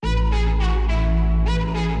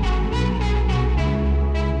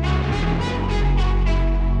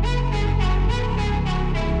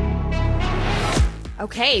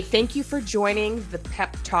Okay, thank you for joining the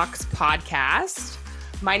Pep Talks podcast.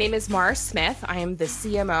 My name is Mara Smith. I am the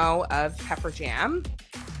CMO of Pepper Jam.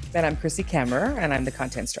 And I'm Chrissy Kemmerer, and I'm the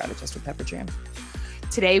content strategist with Pepper Jam.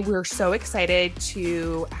 Today, we're so excited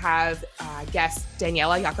to have guest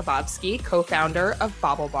Daniela Yakubowski, co-founder of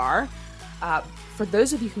BaubleBar. For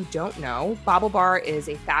those of you who don't know, BaubleBar is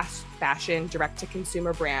a fast fashion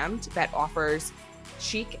direct-to-consumer brand that offers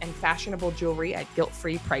chic and fashionable jewelry at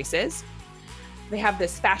guilt-free prices. They have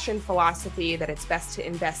this fashion philosophy that it's best to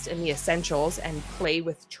invest in the essentials and play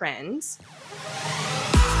with trends.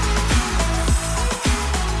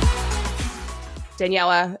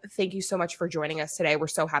 Daniela, thank you so much for joining us today. We're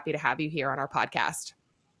so happy to have you here on our podcast.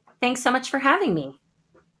 Thanks so much for having me.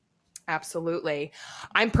 Absolutely.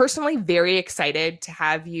 I'm personally very excited to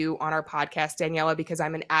have you on our podcast, Daniela, because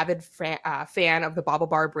I'm an avid fan of the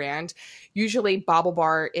BaubleBar brand. Usually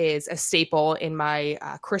BaubleBar is a staple in my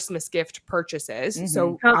Christmas gift purchases. Mm-hmm.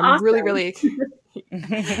 So I'm awesome. really,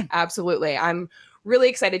 absolutely. I'm really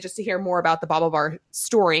excited just to hear more about the BaubleBar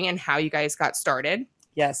story and how you guys got started.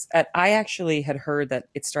 Yes. I actually had heard that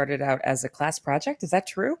it started out as a class project. Is that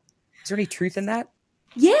true? Is there any truth in that?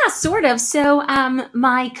 Yeah, sort of. So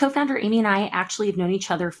my co-founder, Amy, and I actually have known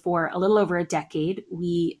each other for a little over a decade.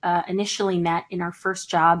 We initially met in our first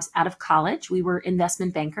jobs out of college. We were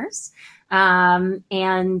investment bankers. And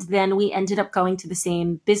then we ended up going to the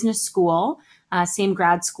same business school, same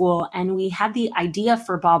grad school. And we had the idea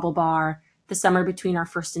for BaubleBar the summer between our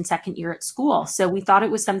first and second year at school. So we thought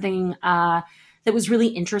it was something that was really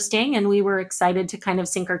interesting, and we were excited to kind of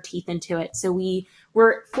sink our teeth into it. So we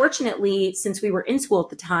were fortunately, since we were in school at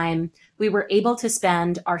the time, we were able to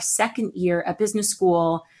spend our second year at business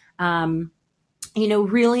school,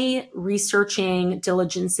 really researching,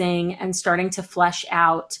 diligencing, and starting to flesh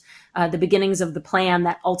out the beginnings of the plan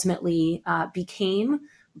that ultimately became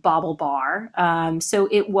BaubleBar. So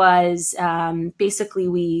it was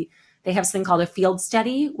basically they have something called a field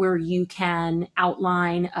study where you can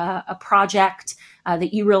outline a project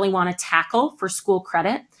that you really want to tackle for school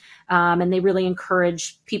credit. And they really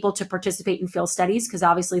encourage people to participate in field studies because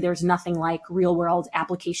obviously there's nothing like real world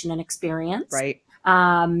application and experience. Right.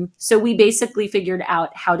 So we basically figured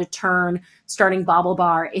out how to turn starting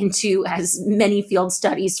BaubleBar into as many field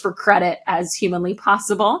studies for credit as humanly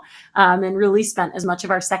possible, and really spent as much of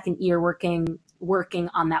our second year working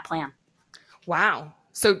on that plan. Wow.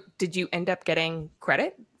 So did you end up getting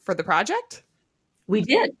credit for the project? We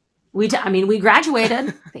did. We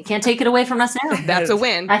graduated. They can't take it away from us now. That's a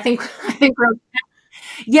win. I think we're,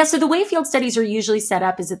 yeah. So the way field studies are usually set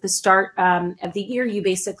up is at the start of the year, you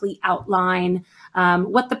basically outline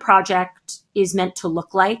what the project is meant to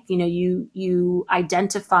look like. You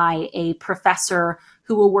identify a professor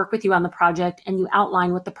who will work with you on the project, and you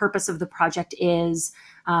outline what the purpose of the project is,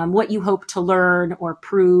 what you hope to learn or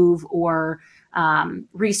prove or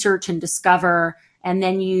research and discover. And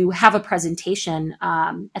then you have a presentation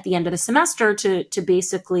at the end of the semester to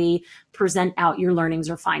basically present out your learnings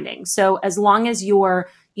or findings. So as long as you're,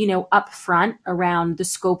 upfront around the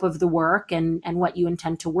scope of the work and what you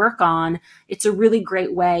intend to work on, it's a really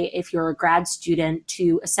great way if you're a grad student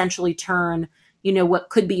to essentially turn, what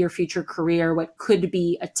could be your future career, what could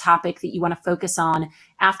be a topic that you want to focus on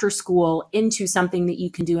after school into something that you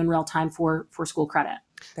can do in real time for school credit.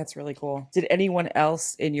 That's really cool. Did anyone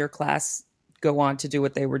else in your class go on to do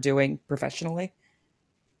what they were doing professionally?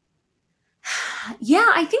 Yeah,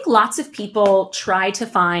 I think lots of people try to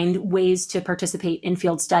find ways to participate in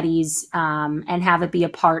field studies and have it be a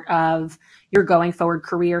part of your going forward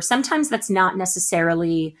career. Sometimes that's not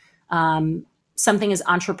necessarily something as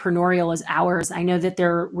entrepreneurial as ours. I know that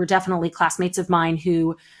there were definitely classmates of mine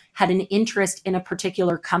who had an interest in a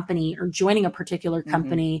particular company or joining a particular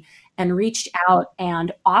company and reached out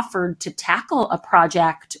and offered to tackle a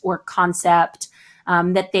project or concept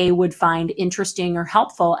that they would find interesting or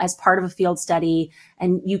helpful as part of a field study.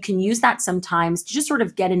 And you can use that sometimes to just sort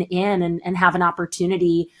of get an in and have an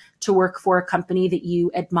opportunity to work for a company that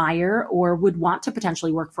you admire or would want to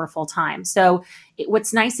potentially work for full time. So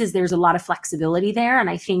what's nice is there's a lot of flexibility there. And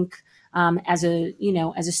I think as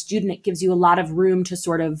a student, it gives you a lot of room to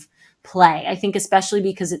sort of play. I think especially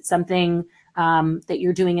because it's something that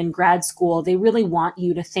you're doing in grad school, they really want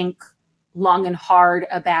you to think long and hard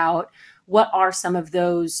about what are some of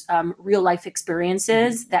those real life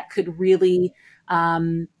experiences that could really,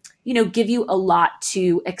 give you a lot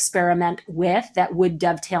to experiment with that would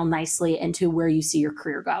dovetail nicely into where you see your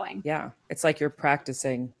career going. Yeah. It's like you're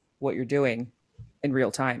practicing what you're doing in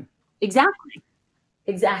real time. Exactly.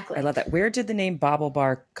 I love that. Where did the name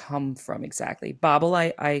BaubleBar come from exactly? Bobble,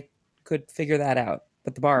 I could figure that out,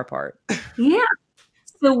 but the bar part. Yeah.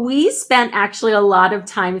 So we spent actually a lot of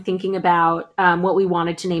time thinking about what we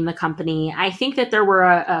wanted to name the company. I think that there were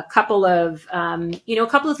a couple of, a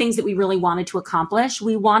couple of things that we really wanted to accomplish.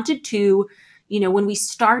 We wanted to, when we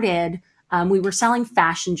started, we were selling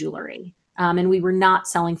fashion jewelry. And we were not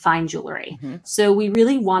selling fine jewelry. Mm-hmm. So we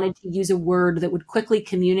really wanted to use a word that would quickly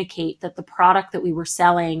communicate that the product that we were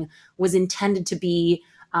selling was intended to be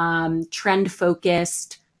trend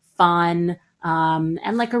focused, fun,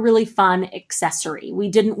 and like a really fun accessory. We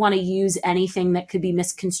didn't want to use anything that could be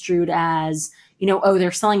misconstrued as, oh,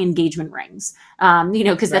 they're selling engagement rings,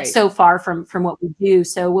 because that's so far from what we do.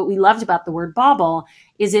 So what we loved about the word bauble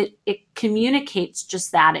is it communicates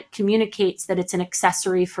just that. It communicates that it's an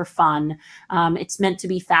accessory for fun. It's meant to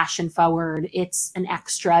be fashion forward. It's an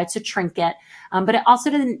extra. It's a trinket. But it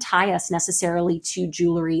also didn't tie us necessarily to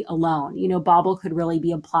jewelry alone. Bauble could really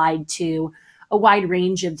be applied to a wide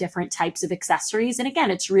range of different types of accessories. And again,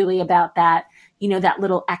 it's really about that, that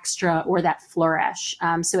little extra or that flourish.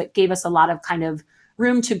 So it gave us a lot of kind of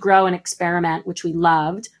room to grow and experiment, which we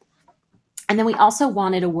loved. And then we also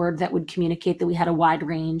wanted a word that would communicate that we had a wide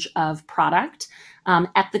range of product.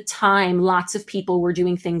 At the time, lots of people were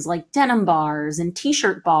doing things like denim bars and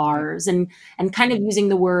t-shirt bars and kind of using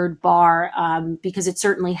the word bar because it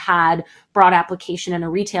certainly had broad application in a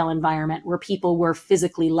retail environment where people were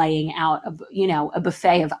physically laying out a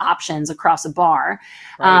buffet of options across a bar.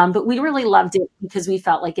 Right. But we really loved it because we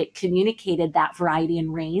felt like it communicated that variety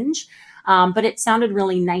and range. But it sounded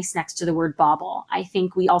really nice next to the word bauble. I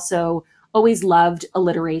think we also always loved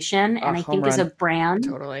alliteration. And I think as a brand,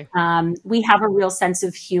 totally. We have a real sense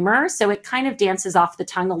of humor. So it kind of dances off the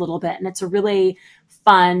tongue a little bit. And it's a really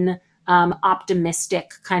fun,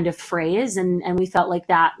 optimistic kind of phrase. And we felt like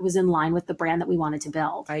that was in line with the brand that we wanted to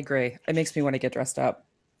build. I agree. It makes me want to get dressed up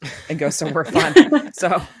and go somewhere fun.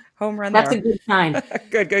 So home run That's there. a good sign.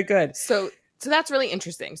 Good. So that's really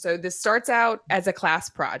interesting. So this starts out as a class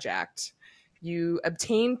project. You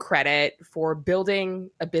obtain credit for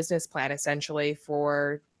building a business plan, essentially,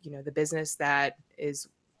 for the business that is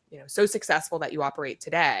so successful that you operate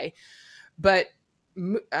today. But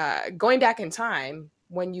going back in time,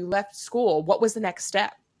 when you left school, what was the next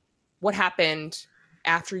step? What happened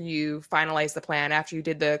after you finalized the plan? After you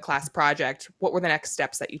did the class project, what were the next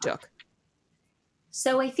steps that you took?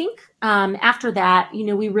 So I think after that,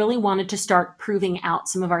 we really wanted to start proving out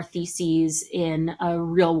some of our theses in a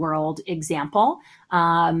real world example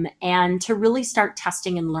and to really start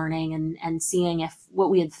testing and learning and seeing if what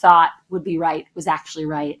we had thought would be right was actually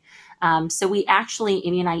right. So we actually,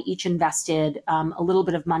 Amy and I each invested a little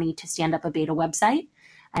bit of money to stand up a beta website.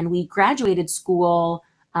 And we graduated school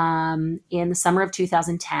in the summer of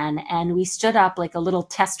 2010. And we stood up like a little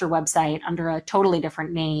tester website under a totally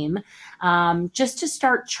different name, just to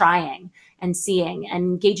start trying and seeing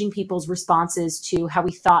and gauging people's responses to how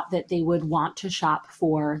we thought that they would want to shop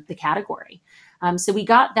for the category. So we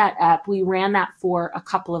got that up. We ran that for a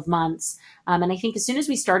couple of months. And I think as soon as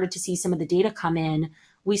we started to see some of the data come in,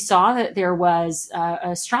 we saw that there was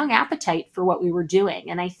a strong appetite for what we were doing.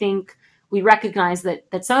 And I think we recognized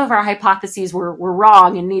that some of our hypotheses were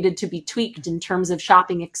wrong and needed to be tweaked in terms of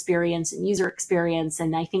shopping experience and user experience.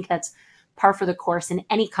 And I think that's par for the course in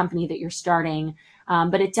any company that you're starting.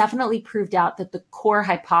 But it definitely proved out that the core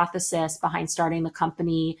hypothesis behind starting the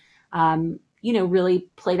company, really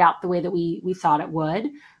played out the way that we thought it would.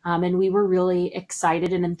 And we were really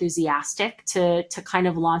excited and enthusiastic to kind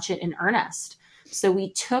of launch it in earnest. So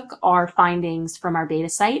we took our findings from our beta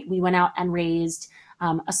site. We went out and raised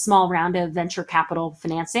a small round of venture capital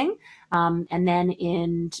financing. And then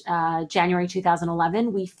in January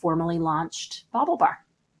 2011, we formally launched BaubleBar.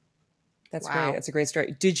 That's great. That's a great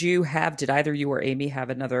story. Did either you or Amy have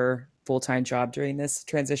another full-time job during this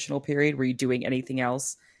transitional period? Were you doing anything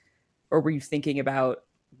else? Or were you thinking about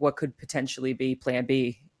what could potentially be plan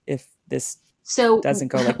B if this doesn't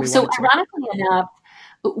go like we wanted to? So ironically enough,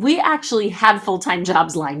 we actually had full-time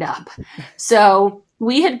jobs lined up. So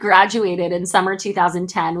we had graduated in summer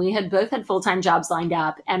 2010. We had both had full-time jobs lined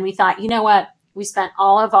up. And we thought, you know what? We spent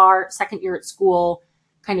all of our second year at school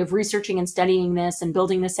kind of researching and studying this and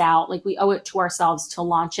building this out. Like we owe it to ourselves to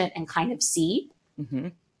launch it and kind of see. Mm-hmm.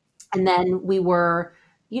 And then we were,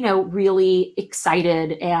 really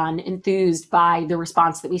excited and enthused by the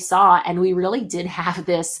response that we saw. And we really did have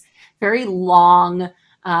this very long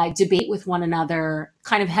debate with one another,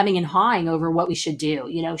 kind of hemming and hawing over what we should do.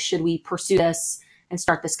 Should we pursue this and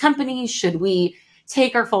start this company? Should we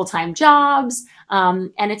take our full-time jobs?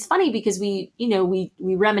 And it's funny because we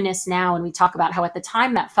reminisce now and we talk about how at the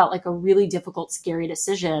time that felt like a really difficult, scary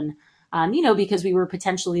decision, because we were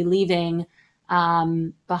potentially leaving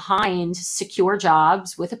behind secure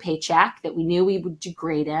jobs with a paycheck that we knew we would do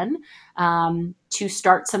great in, to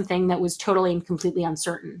start something that was totally and completely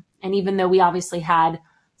uncertain. And even though we obviously had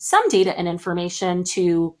some data and information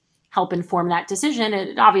to help inform that decision,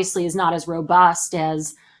 it obviously is not as robust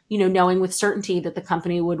as, knowing with certainty that the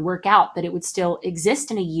company would work out, that it would still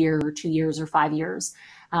exist in a year or 2 years or 5 years.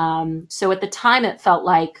 So at the time, it felt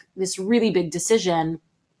like this really big decision.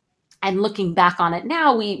 And looking back on it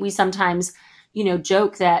now, we sometimes,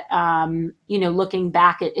 joke that, looking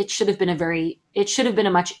back, it should have been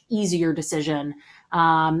a much easier decision.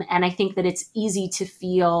 And I think that it's easy to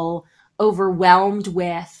feel overwhelmed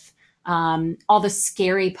with all the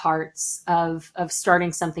scary parts of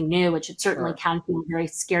starting something new, which it certainly can feel very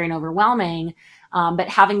scary and overwhelming. But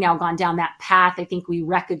having now gone down that path, I think we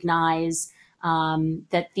recognize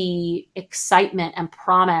that the excitement and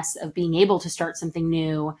promise of being able to start something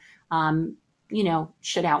new,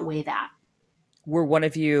 should outweigh that. Were one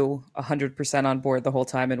of you 100% on board the whole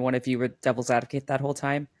time and one of you were devil's advocate that whole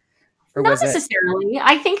time? Or not necessarily.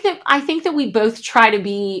 I think that we both try to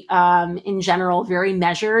be, in general, very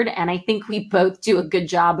measured. And I think we both do a good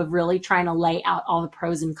job of really trying to lay out all the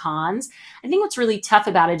pros and cons. I think what's really tough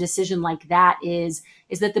about a decision like that is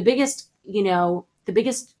that the biggest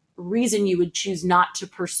reason you would choose not to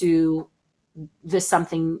pursue this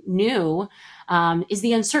something new, is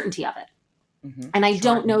the uncertainty of it. Mm-hmm. And I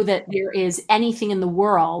don't know that there is anything in the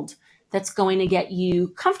world that's going to get you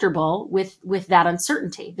comfortable with that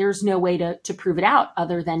uncertainty. There's no way to prove it out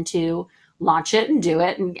other than to launch it and do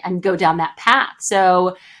it and go down that path.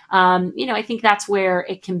 So, I think that's where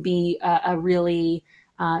it can be a really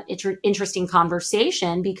interesting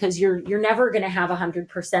conversation, because you're never going to have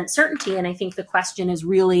 100% certainty. And I think the question is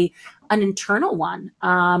really an internal one,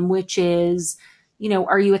 which is,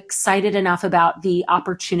 are you excited enough about the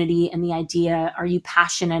opportunity and the idea? Are you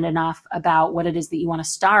passionate enough about what it is that you want to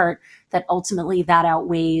start, that ultimately that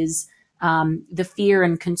outweighs the fear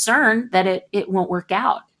and concern that it won't work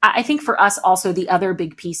out? I think for us also, the other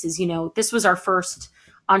big piece is, this was our first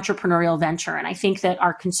entrepreneurial venture. And I think that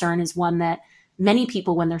our concern is one that many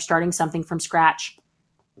people, when they're starting something from scratch,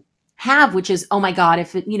 have, which is, oh my God,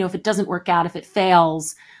 if it doesn't work out, if it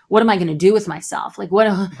fails, what am I going to do with myself? Like, what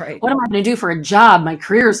am I going to do for a job? My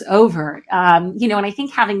career's over. And I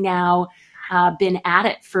think having now been at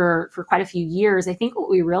it for quite a few years, I think what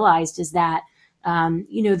we realized is that,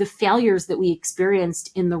 the failures that we experienced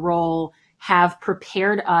in the role have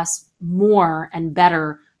prepared us more and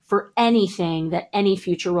better for anything that any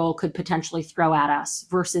future role could potentially throw at us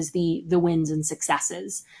versus the wins and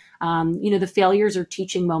successes. The failures are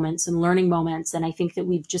teaching moments and learning moments. And I think that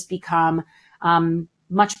we've just become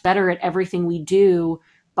much better at everything we do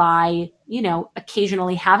by,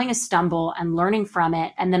 occasionally having a stumble and learning from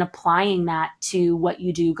it and then applying that to what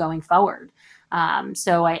you do going forward.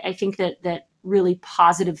 So I think that really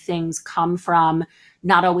positive things come from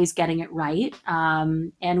not always getting it right.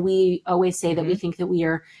 And we always say that we think that we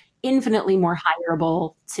are infinitely more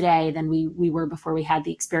hireable today than we were before we had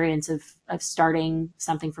the experience of starting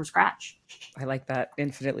something from scratch. I like that.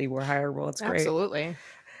 Infinitely more hireable. It's great. Absolutely.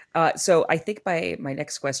 So I think my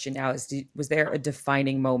next question now is, was there a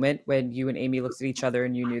defining moment when you and Amy looked at each other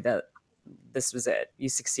and you knew that this was it? You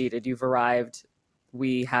succeeded. You've arrived.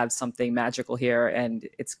 We have something magical here and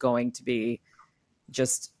it's going to be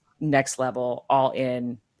just next level, all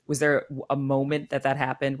in. Was there a moment that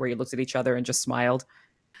happened where you looked at each other and just smiled?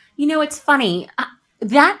 It's funny.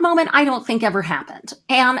 That moment I don't think ever happened.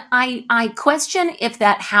 And I question if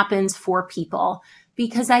that happens for people,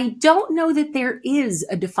 because I don't know that there is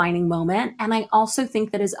a defining moment. And I also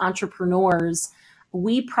think that as entrepreneurs,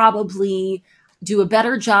 we probably do a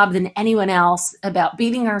better job than anyone else about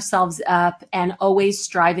beating ourselves up and always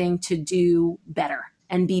striving to do better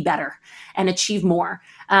and be better and achieve more.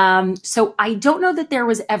 So I don't know that there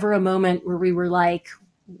was ever a moment where we were like,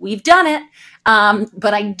 we've done it.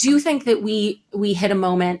 But I do think that we hit a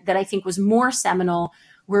moment that I think was more seminal,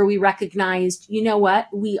 where we recognized, what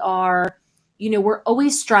we are, we're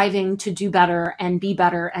always striving to do better and be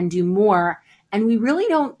better and do more. And we really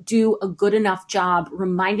don't do a good enough job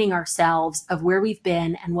reminding ourselves of where we've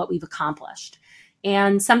been and what we've accomplished.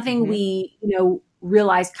 And something we,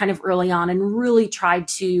 realized kind of early on and really tried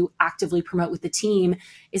to actively promote with the team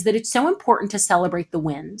is that it's so important to celebrate the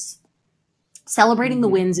wins. Celebrating the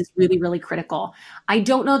wins is really, really critical. I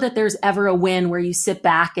don't know that there's ever a win where you sit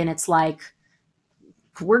back and it's like,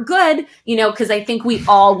 we're good, because I think we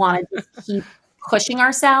all want to just keep pushing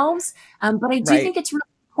ourselves. But I do think it's really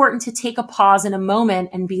important to take a pause in a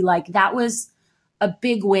moment and be like, that was a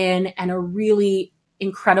big win and a really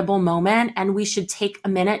incredible moment, and we should take a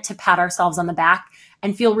minute to pat ourselves on the back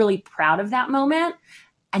and feel really proud of that moment.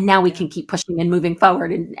 And now we can keep pushing and moving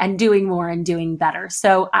forward and doing more and doing better.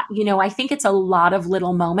 So, I think it's a lot of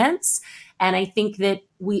little moments. And I think that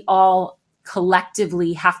we all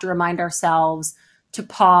collectively have to remind ourselves to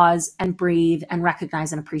pause and breathe and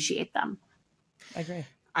recognize and appreciate them.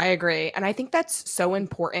 I agree. And I think that's so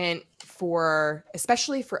important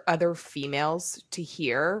especially for other females to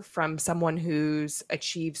hear from someone who's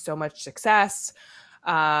achieved so much success.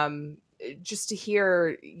 Just to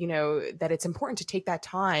hear, that it's important to take that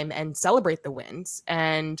time and celebrate the wins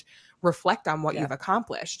and reflect on what you've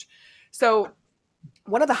accomplished. So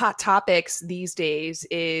one of the hot topics these days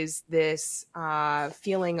is this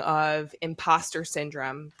feeling of imposter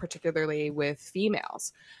syndrome, particularly with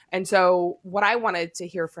females. And so what I wanted to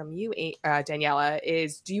hear from you, Daniela,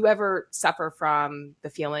 is do you ever suffer from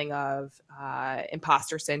the feeling of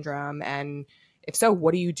imposter syndrome? And if so,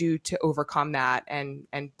 what do you do to overcome that and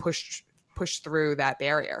push through that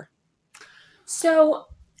barrier? So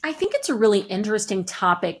I think it's a really interesting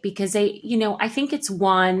topic because I think it's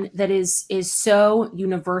one that is so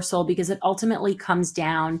universal because it ultimately comes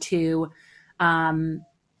down to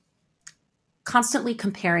constantly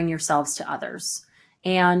comparing yourselves to others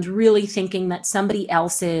and really thinking that somebody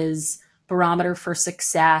else's barometer for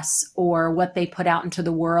success or what they put out into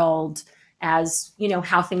the world as,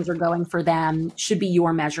 how things are going for them should be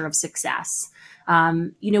your measure of success.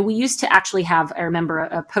 We used to actually have, I remember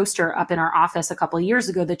a poster up in our office a couple of years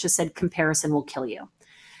ago that just said comparison will kill you.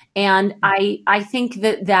 And I think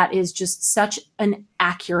that is just such an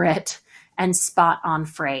accurate and spot on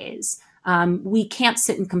phrase. We can't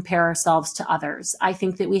sit and compare ourselves to others. I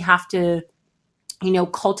think that we have to,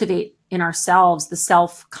 cultivate in ourselves the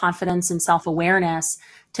self-confidence and self-awareness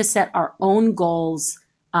to set our own goals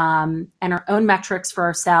and our own metrics for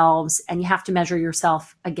ourselves. And you have to measure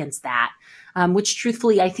yourself against that. Which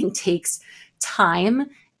truthfully, I think takes time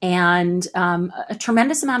and a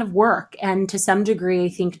tremendous amount of work. And to some degree, I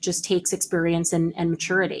think just takes experience and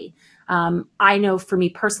maturity. I know for me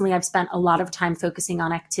personally, I've spent a lot of time focusing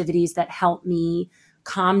on activities that help me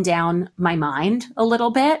calm down my mind a little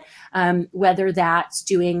bit, whether that's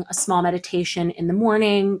doing a small meditation in the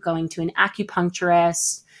morning, going to an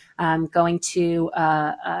acupuncturist, going to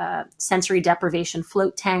a sensory deprivation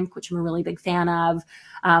float tank, which I'm a really big fan of.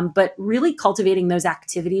 But really cultivating those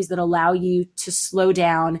activities that allow you to slow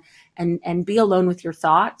down and be alone with your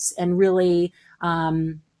thoughts and really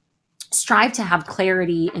strive to have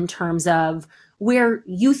clarity in terms of where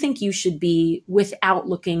you think you should be without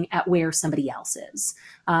looking at where somebody else is.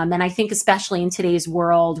 And I think especially in today's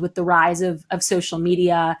world with the rise of social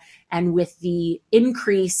media and with the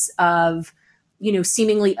increase of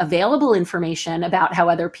seemingly available information about how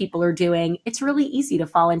other people are doing, it's really easy to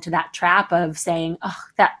fall into that trap of saying,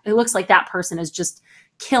 that it looks like that person is just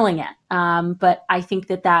killing it. But I think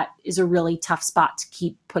that is a really tough spot to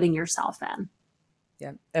keep putting yourself in.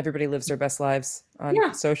 Yeah. Everybody lives their best lives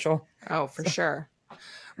on social. Oh, for sure.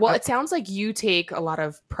 Well, it sounds like you take a lot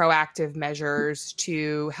of proactive measures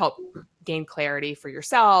to help gain clarity for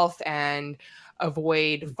yourself and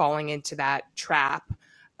avoid falling into that trap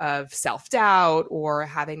of self-doubt or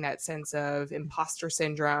having that sense of imposter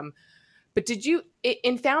syndrome. But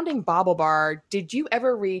in founding BaubleBar, did you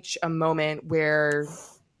ever reach a moment where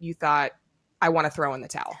you thought, I want to throw in the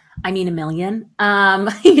towel? I mean, a million.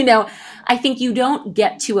 I think you don't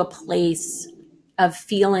get to a place of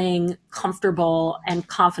feeling comfortable and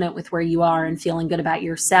confident with where you are and feeling good about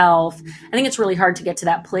yourself. I think it's really hard to get to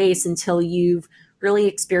that place until you've really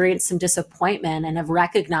experienced some disappointment and have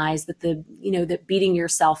recognized that that beating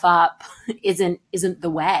yourself up isn't the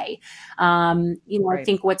way. Right. I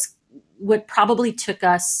think what probably took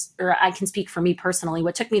us, or I can speak for me personally,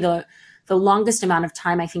 what took me the longest amount of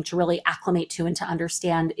time, I think, to really acclimate to and to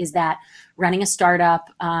understand is that running a startup,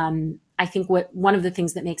 I think one of the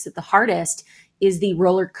things that makes it the hardest is the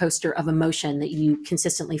roller coaster of emotion that you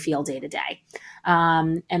consistently feel day to day.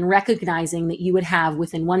 And recognizing that you would have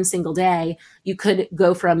within one single day, you could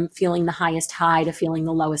go from feeling the highest high to feeling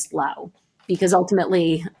the lowest low. Because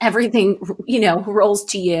ultimately everything, rolls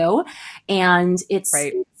to you. And it's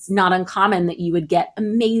not uncommon that you would get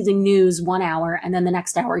amazing news 1 hour and then the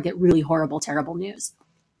next hour get really horrible, terrible news.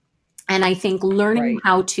 And I think learning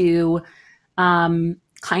how to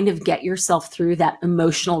kind of get yourself through that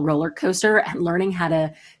emotional roller coaster and learning how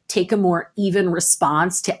to take a more even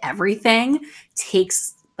response to everything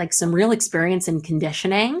takes like some real experience and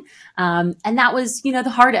conditioning. And that was, the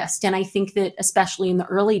hardest. And I think that especially in the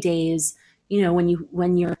early days,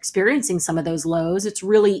 when you're experiencing some of those lows, it's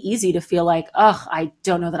really easy to feel like, I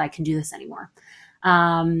don't know that I can do this anymore.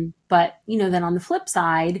 But, then on the flip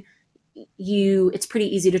side, it's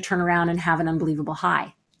pretty easy to turn around and have an unbelievable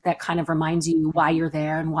high that kind of reminds you why you're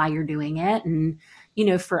there and why you're doing it. And,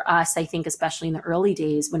 for us, I think, especially in the early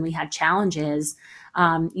days when we had challenges,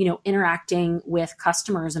 interacting with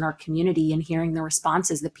customers in our community and hearing the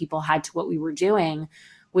responses that people had to what we were doing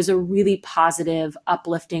was a really positive,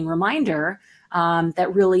 uplifting reminder that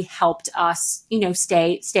really helped us,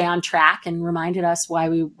 stay on track and reminded us why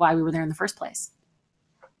we were there in the first place.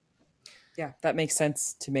 Yeah, that makes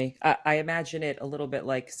sense to me. I imagine it a little bit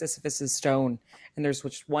like Sisyphus's stone, and there's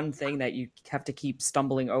just one thing that you have to keep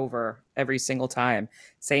stumbling over every single time.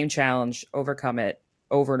 Same challenge, overcome it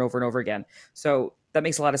over and over and over again. So that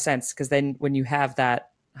makes a lot of sense, because then when you have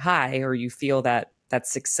that high, or you feel that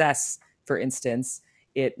success, for instance,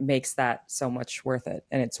 it makes that so much worth it,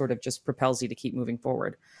 and it sort of just propels you to keep moving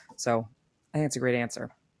forward. So I think it's a great answer.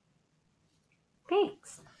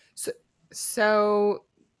 Thanks. So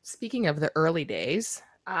speaking of the early days,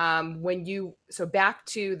 back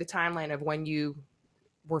to the timeline of when you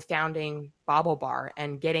were founding BaubleBar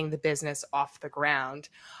and getting the business off the ground,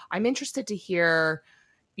 I'm interested to hear,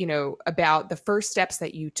 about the first steps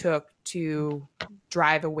that you took to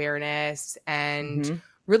drive awareness and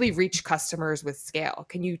really reach customers with scale.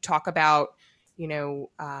 Can you talk about,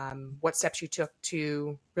 what steps you took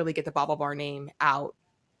to really get the BaubleBar name out?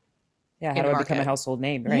 Yeah, how do I become a household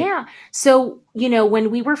name, right? Yeah. So,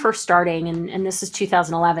 when we were first starting, and this is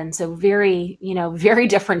 2011, so very, very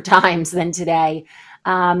different times than today,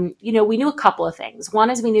 we knew a couple of things. One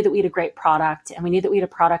is we knew that we had a great product, and we knew that we had a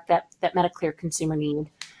product that met a clear consumer need.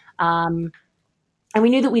 And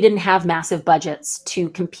we knew that we didn't have massive budgets to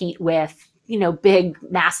compete with, big,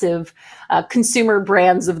 massive consumer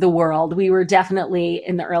brands of the world. We were definitely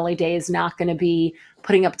in the early days not going to be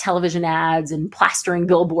putting up television ads and plastering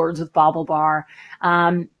billboards with BaubleBar.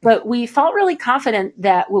 But we felt really confident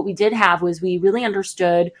that what we did have was we really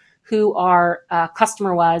understood who our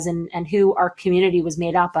customer was and who our community was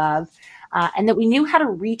made up of, and that we knew how to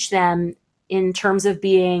reach them in terms of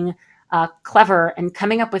being clever and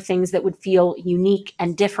coming up with things that would feel unique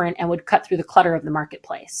and different and would cut through the clutter of the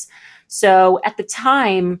marketplace. So at the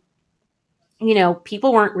time,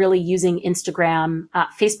 people weren't really using Instagram.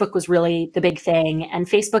 Facebook was really the big thing, and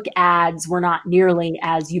Facebook ads were not nearly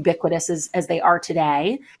as ubiquitous as they are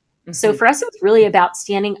today. Mm-hmm. So for us, it was really about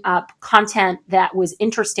standing up content that was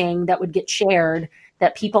interesting, that would get shared,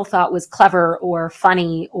 that people thought was clever or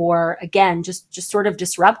funny, or again, just sort of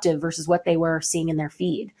disruptive versus what they were seeing in their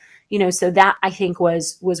feed. So that, I think,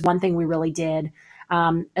 was one thing we really did.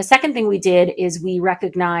 A second thing we did is we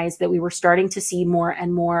recognized that we were starting to see more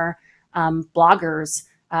and more bloggers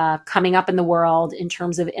coming up in the world in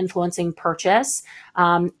terms of influencing purchase.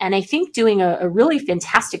 And I think doing a really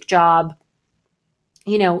fantastic job,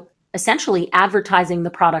 essentially advertising the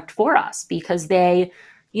product for us, because they,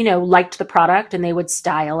 liked the product and they would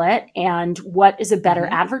style it. And what is a better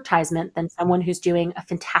advertisement than someone who's doing a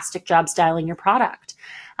fantastic job styling your product?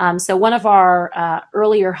 So one of our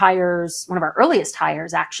earliest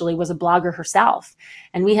hires actually was a blogger herself.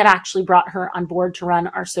 And we had actually brought her on board to run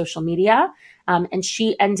our social media. And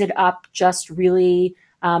she ended up just really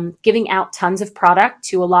giving out tons of product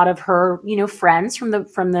to a lot of her, friends from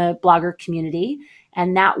the blogger community.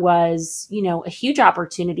 And that was, a huge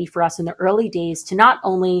opportunity for us in the early days to not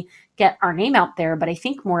only get our name out there, but I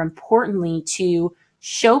think more importantly to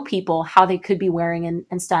show people how they could be wearing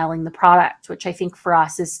and styling the product, which I think for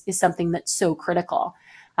us is something that's so critical.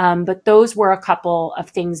 But those were a couple of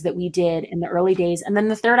things that we did in the early days. And then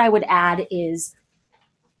the third I would add is,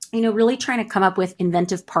 really trying to come up with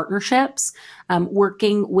inventive partnerships,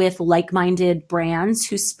 working with like-minded brands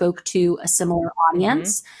who spoke to a similar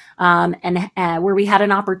audience, and where we had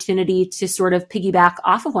an opportunity to sort of piggyback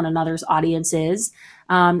off of one another's audiences,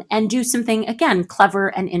 and do something, again, clever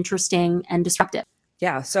and interesting and disruptive.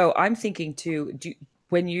 Yeah. So I'm thinking too,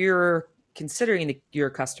 when you're considering your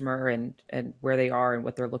customer and where they are and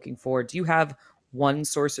what they're looking for, do you have one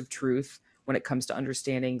source of truth when it comes to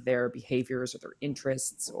understanding their behaviors or their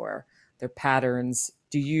interests or their patterns?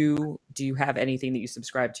 Do you have anything that you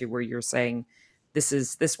subscribe to where you're saying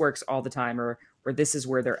this works all the time, or this is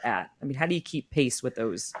where they're at? I mean, how do you keep pace with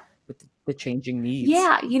those, with the changing needs?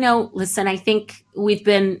 Yeah, listen, I think we've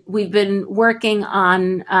been working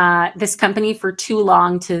on this company for too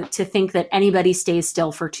long to think that anybody stays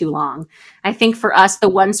still for too long. I think for us, the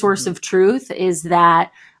one source of truth is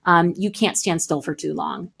that you can't stand still for too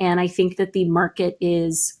long. And I think that the market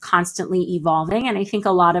is constantly evolving. And I think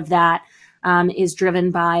a lot of that is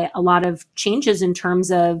driven by a lot of changes in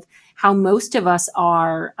terms of how most of us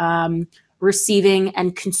are receiving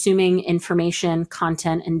and consuming information,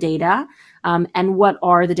 content, and data. and what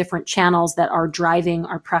are the different channels that are driving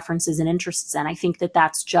our preferences and interests. And I think that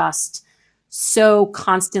that's just so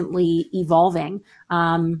constantly evolving.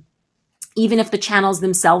 Even if the channels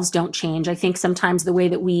themselves don't change, I think sometimes the way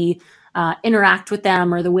that we interact with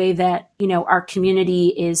them, or the way that, our community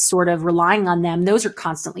is sort of relying on them, those are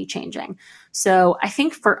constantly changing. So I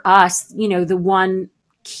think for us, the one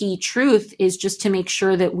key truth is just to make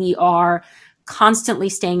sure that we are constantly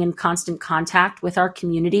staying in constant contact with our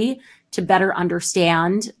community to better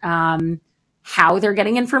understand how they're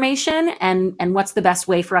getting information, and what's the best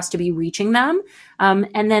way for us to be reaching them.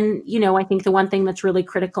 And then, I think the one thing that's really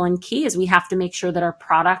critical and key is we have to make sure that our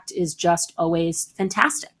product is just always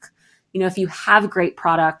fantastic. If you have great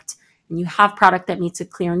product and you have product that meets a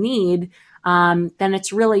clear need, then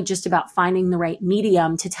it's really just about finding the right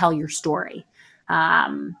medium to tell your story.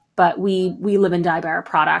 But we live and die by our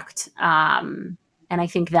product. And I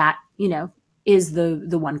think that, is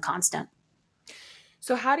the one constant.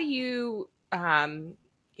 So how do you,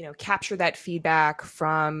 capture that feedback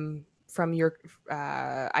from your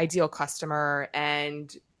ideal customer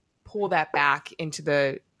and pull that back into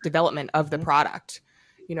the development of the product?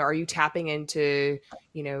 Are you tapping into,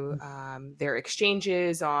 their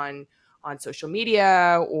exchanges on social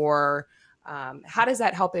media, or how does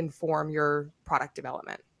that help inform your product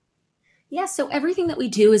development? Yeah, so everything that we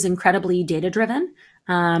do is incredibly data-driven,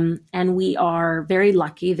 and we are very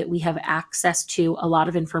lucky that we have access to a lot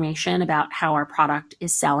of information about how our product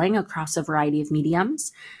is selling across a variety of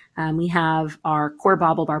mediums. We have our core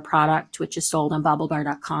BaubleBar product, which is sold on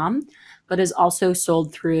baublebar.com, but is also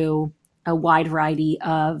sold through a wide variety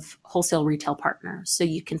of wholesale retail partners. So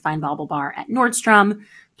you can find BaubleBar at Nordstrom,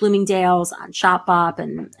 Bloomingdale's, on Shopbop,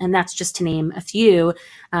 and that's just to name a few.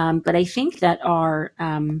 But I think that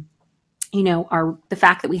the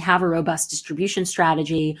fact that we have a robust distribution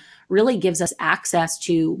strategy really gives us access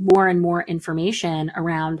to more and more information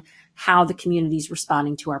around how the community is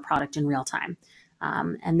responding to our product in real time.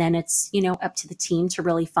 And then it's, up to the team to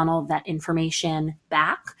really funnel that information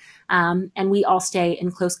back. And we all stay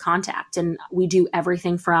in close contact, and we do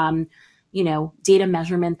everything from, data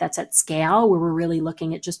measurement that's at scale, where we're really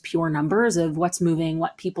looking at just pure numbers of what's moving,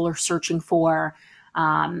 what people are searching for,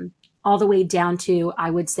 all the way down to, I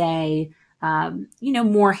would say,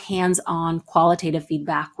 more hands-on qualitative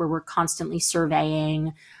feedback, where we're constantly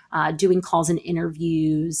surveying, doing calls and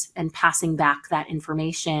interviews, and passing back that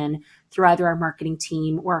information through either our marketing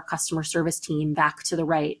team or our customer service team back to the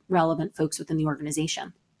right relevant folks within the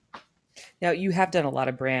organization. Now, you have done a lot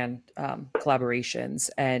of brand collaborations,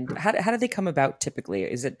 and how do they come about typically?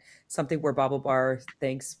 Is it something where BaubleBar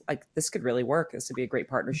thinks, like, this could really work, this would be a great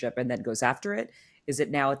partnership, and then goes after it? Is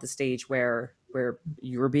it now at the stage where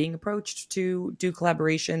you're being approached to do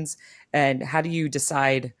collaborations, and how do you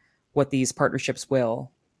decide what these partnerships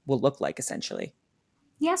will look like, essentially?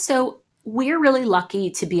 Yeah, so we're really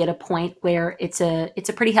lucky to be at a point where it's a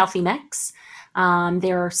pretty healthy mix.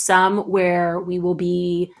 There are some where we will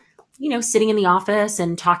be, sitting in the office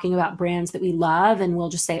and talking about brands that we love, and we'll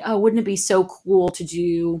just say, oh, wouldn't it be so cool to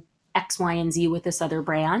do X, Y, and Z with this other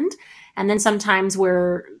brand? And then sometimes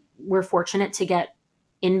we're fortunate to get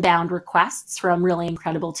inbound requests from really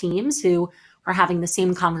incredible teams who are having the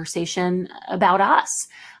same conversation about us.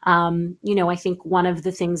 I think one of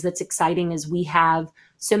the things that's exciting is we have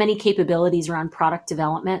so many capabilities around product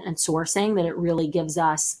development and sourcing that it really gives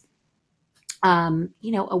us,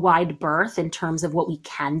 a wide berth in terms of what we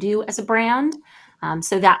can do as a brand.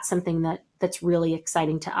 So that's something that's really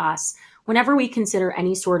exciting to us. Whenever we consider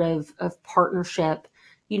any sort of partnership,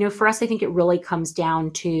 for us, I think it really comes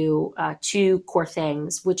down to two core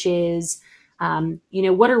things, which is,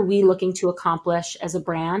 what are we looking to accomplish as a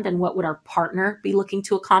brand, and what would our partner be looking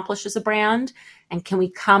to accomplish as a brand? And can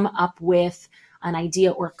we come up with an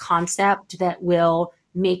idea or concept that will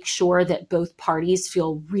make sure that both parties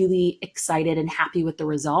feel really excited and happy with the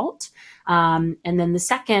result? And then the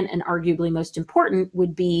second, and arguably most important,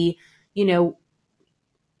 would be,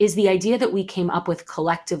 is the idea that we came up with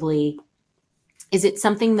collectively, is it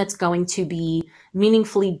something that's going to be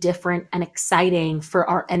meaningfully different and exciting for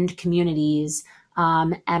our end communities?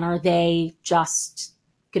 And are they just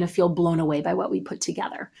going to feel blown away by what we put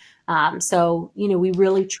together? So, we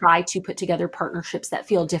really try to put together partnerships that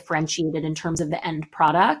feel differentiated in terms of the end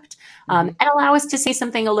product, and allow us to say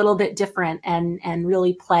something a little bit different and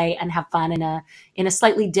really play and have fun in a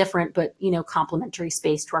slightly different but, complementary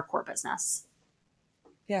space to our core business.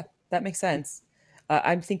 Yeah, that makes sense.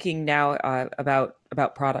 I'm thinking now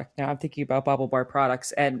about product. Now I'm thinking about BaubleBar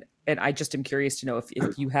products, and I just am curious to know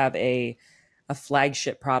if you have a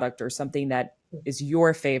flagship product or something that is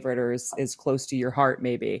your favorite or is close to your heart,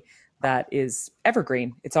 maybe, that is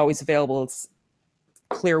evergreen. It's always available. It's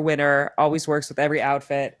clear winner, always works with every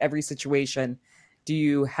outfit, every situation. Do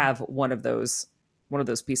you have one of those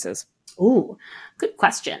pieces? Ooh, good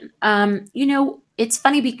question. It's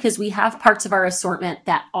funny because we have parts of our assortment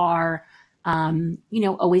that are,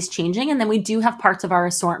 always changing. And then we do have parts of our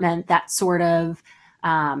assortment that sort of,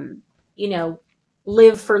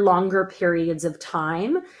 live for longer periods of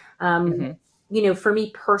time. For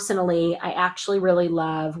me personally, I actually really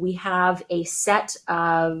love, we have a set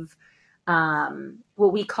of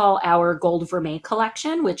what we call our gold vermeil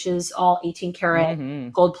collection, which is all 18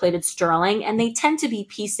 karat gold plated sterling. And they tend to be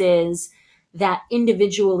pieces that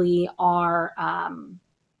individually are,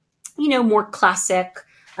 more classic.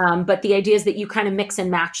 But the idea is that you kind of mix and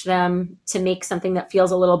match them to make something that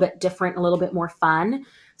feels a little bit different, a little bit more fun.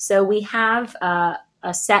 So we have a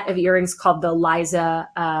set of earrings called the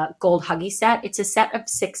Liza Gold Huggy Set. It's a set of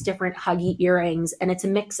 6 different huggy earrings, and it's a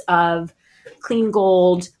mix of clean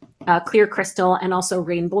gold, clear crystal, and also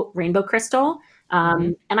rainbow crystal.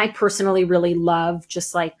 And I personally really love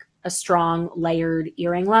just like a strong layered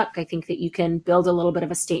earring look. I think that you can build a little bit of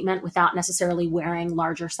a statement without necessarily wearing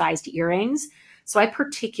larger sized earrings. So I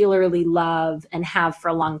particularly love and have for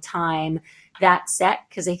a long time that set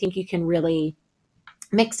because I think you can really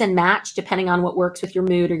mix and match depending on what works with your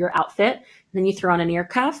mood or your outfit. And then you throw on an ear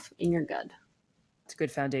cuff and you're good. It's a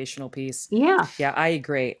good foundational piece. Yeah. Yeah, I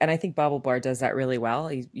agree. And I think BaubleBar does that really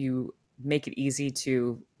well. You make it easy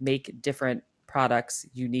to make different products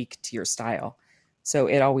unique to your style. So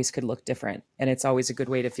it always could look different. And it's always a good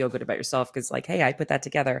way to feel good about yourself because like, hey, I put that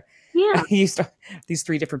together. Yeah. I used these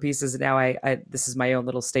 3 different pieces. And now this is my own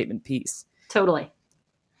little statement piece. Totally.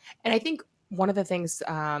 And I think one of the things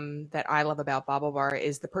that I love about BaubleBar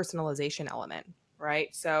is the personalization element,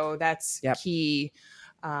 right? So that's key,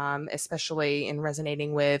 especially in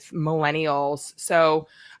resonating with millennials. So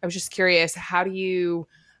I was just curious, how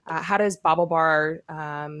does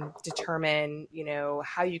BaubleBar determine,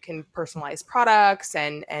 how you can personalize products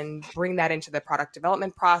and bring that into the product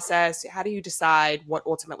development process? How do you decide what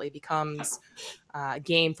ultimately becomes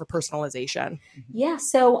game for personalization? Yeah,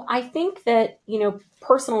 so I think that,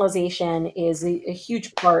 personalization is a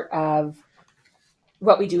huge part of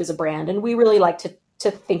what we do as a brand. And we really like to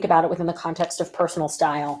think about it within the context of personal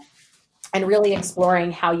style and really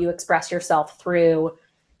exploring how you express yourself through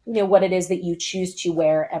what it is that you choose to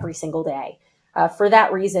wear every single day. For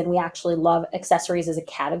that reason, we actually love accessories as a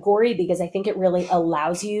category because I think it really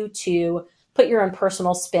allows you to put your own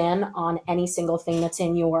personal spin on any single thing that's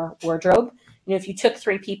in your wardrobe. If you took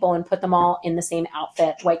 3 people and put them all in the same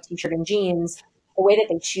outfit, white t-shirt and jeans, the way that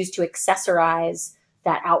they choose to accessorize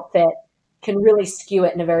that outfit can really skew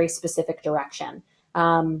it in a very specific direction.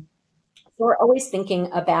 So we're always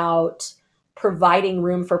thinking about providing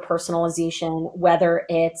room for personalization, whether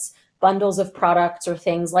it's bundles of products or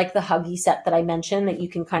things like the Huggy set that I mentioned that you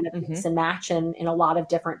can kind of mix and match in a lot of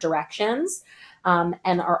different directions, and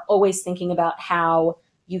are always thinking about how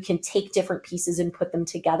you can take different pieces and put them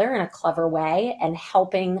together in a clever way and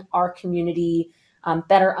helping our community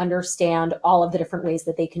better understand all of the different ways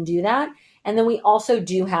that they can do that. And then we also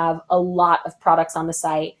do have a lot of products on the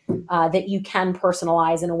site that you can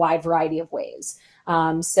personalize in a wide variety of ways.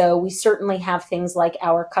 So we certainly have things like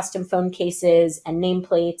our custom phone cases and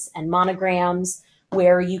nameplates and monograms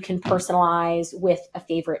where you can personalize with a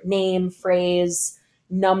favorite name, phrase,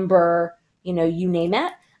 number, you name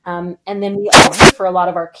it. And then we also, for a lot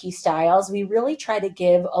of our key styles, we really try to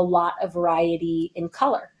give a lot of variety in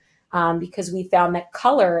color because we found that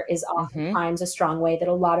color is oftentimes a strong way that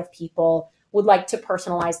a lot of people would like to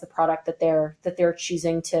personalize the product that they're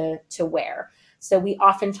choosing to wear. So we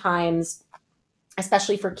oftentimes,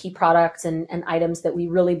 especially for key products and items that we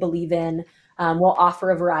really believe in, will offer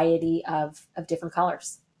a variety of different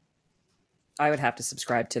colors. I would have to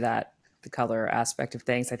subscribe to that, the color aspect of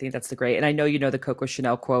things. I think that's the great. And I know the Coco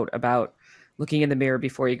Chanel quote about looking in the mirror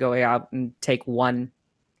before you go out and take one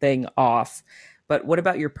thing off. But what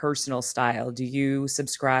about your personal style? Do you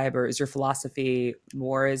subscribe, or is your philosophy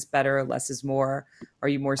more is better, less is more? Are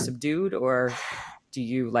you more subdued, or do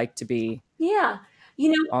you like to be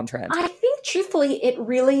on trend? I think truthfully, it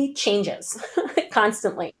really changes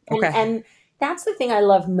constantly. And that's the thing I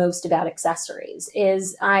love most about accessories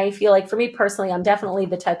is I feel like for me personally, I'm definitely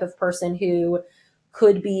the type of person who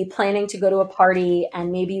could be planning to go to a party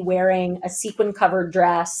and maybe wearing a sequin covered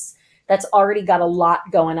dress that's already got a lot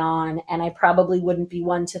going on. And I probably wouldn't be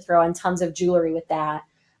one to throw on tons of jewelry with that.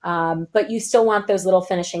 But you still want those little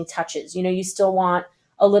finishing touches. You still want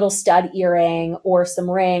a little stud earring or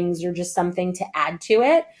some rings or just something to add to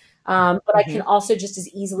it. But I can also just as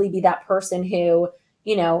easily be that person who,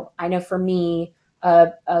 I know for me,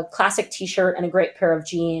 a classic t-shirt and a great pair of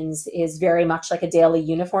jeans is very much like a daily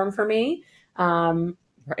uniform for me.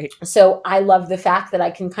 Right. So I love the fact that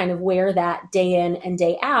I can kind of wear that day in and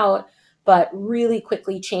day out, but really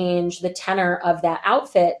quickly change the tenor of that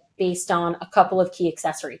outfit based on a couple of key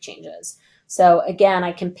accessory changes. So again,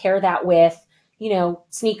 I can pair that with,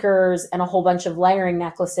 sneakers and a whole bunch of layering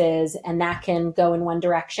necklaces, and that can go in one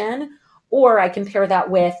direction. Or I can pair that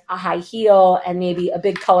with a high heel and maybe a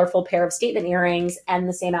big colorful pair of statement earrings, and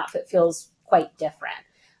the same outfit feels quite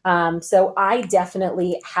different. So I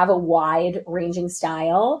definitely have a wide ranging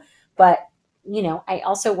style, but I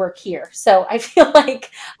also work here. So I feel like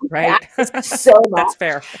right. so much. That's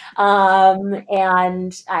fair.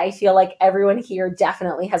 And I feel like everyone here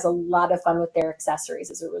definitely has a lot of fun with their accessories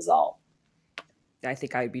as a result. I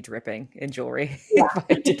think I'd be dripping in jewelry Yeah. if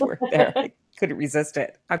I did work there. I couldn't resist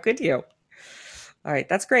it. How could you? All right.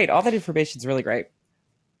 That's great. All that information is really great.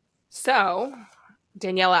 So,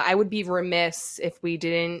 Daniela, I would be remiss if we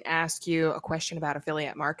didn't ask you a question about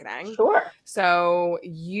affiliate marketing. Sure. So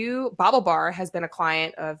BaubleBar has been a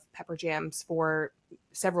client of Pepper Jams for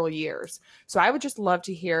several years. So I would just love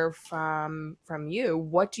to hear from you.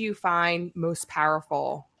 What do you find most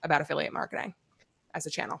powerful about affiliate marketing as a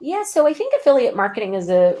channel? Yeah, so I think affiliate marketing is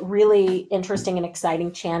a really interesting and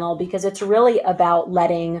exciting channel because it's really about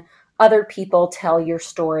letting other people tell your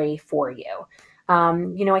story for you.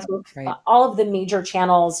 I think right. all of the major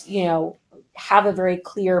channels, have a very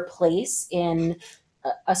clear place in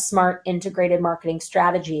a smart integrated marketing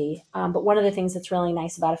strategy. But one of the things that's really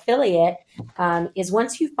nice about affiliate is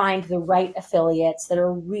once you find the right affiliates that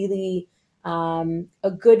are really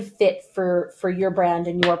a good fit for your brand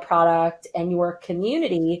and your product and your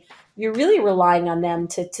community, you're really relying on them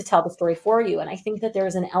to tell the story for you. And I think that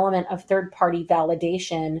there's an element of third-party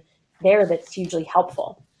validation there that's hugely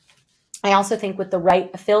helpful. I also think with the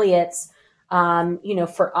right affiliates,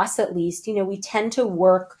 for us at least, we tend to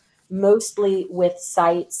work mostly with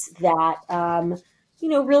sites that,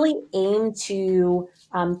 really aim to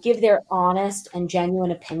give their honest and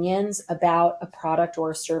genuine opinions about a product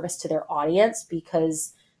or a service to their audience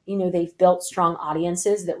because, they've built strong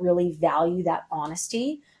audiences that really value that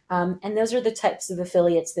honesty. And those are the types of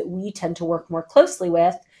affiliates that we tend to work more closely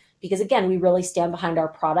with because, again, we really stand behind our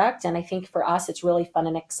product. And I think for us, it's really fun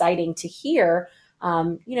and exciting to hear,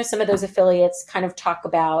 some of those affiliates kind of talk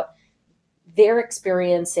about their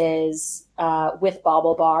experiences with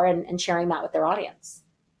BaubleBar and sharing that with their audience.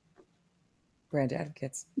 Brand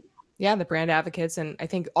advocates. Yeah, the brand advocates. And I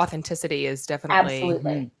think authenticity is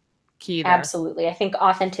definitely key there. Absolutely. I think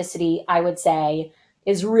authenticity, I would say,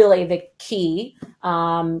 is really the key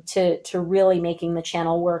to really making the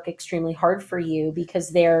channel work extremely hard for you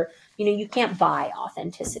because you can't buy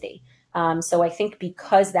authenticity. So I think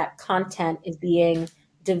because that content is being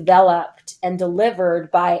developed and delivered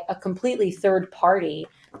by a completely third party,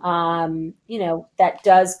 that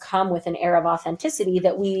does come with an air of authenticity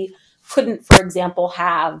that we couldn't, for example,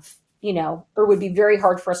 have, or would be very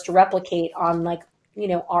hard for us to replicate on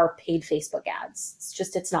our paid Facebook ads.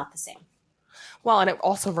 It's not the same. Well, and it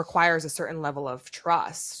also requires a certain level of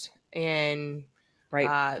trust in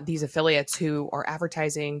these affiliates who are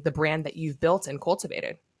advertising the brand that you've built and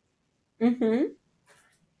cultivated. Mm-hmm.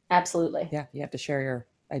 Absolutely. Yeah, you have to share your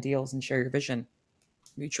ideals and share your vision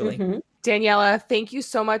mutually. Mm-hmm. Daniela, thank you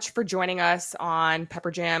so much for joining us on Pepper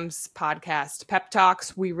Jam's podcast, Pep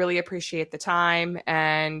Talks. We really appreciate the time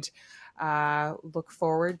and look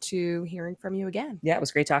forward to hearing from you again. Yeah, it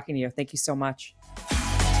was great talking to you. Thank you so much.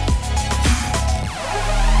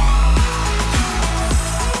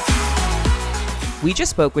 We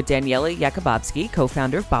just spoke with Daniela Yakubovsky,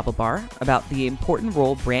 co-founder of BaubleBar, about the important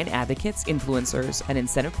role brand advocates, influencers, and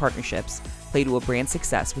incentive partnerships play to a brand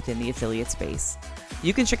success within the affiliate space.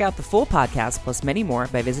 You can check out the full podcast plus many more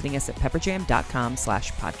by visiting us at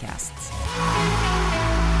pepperjam.com/podcasts.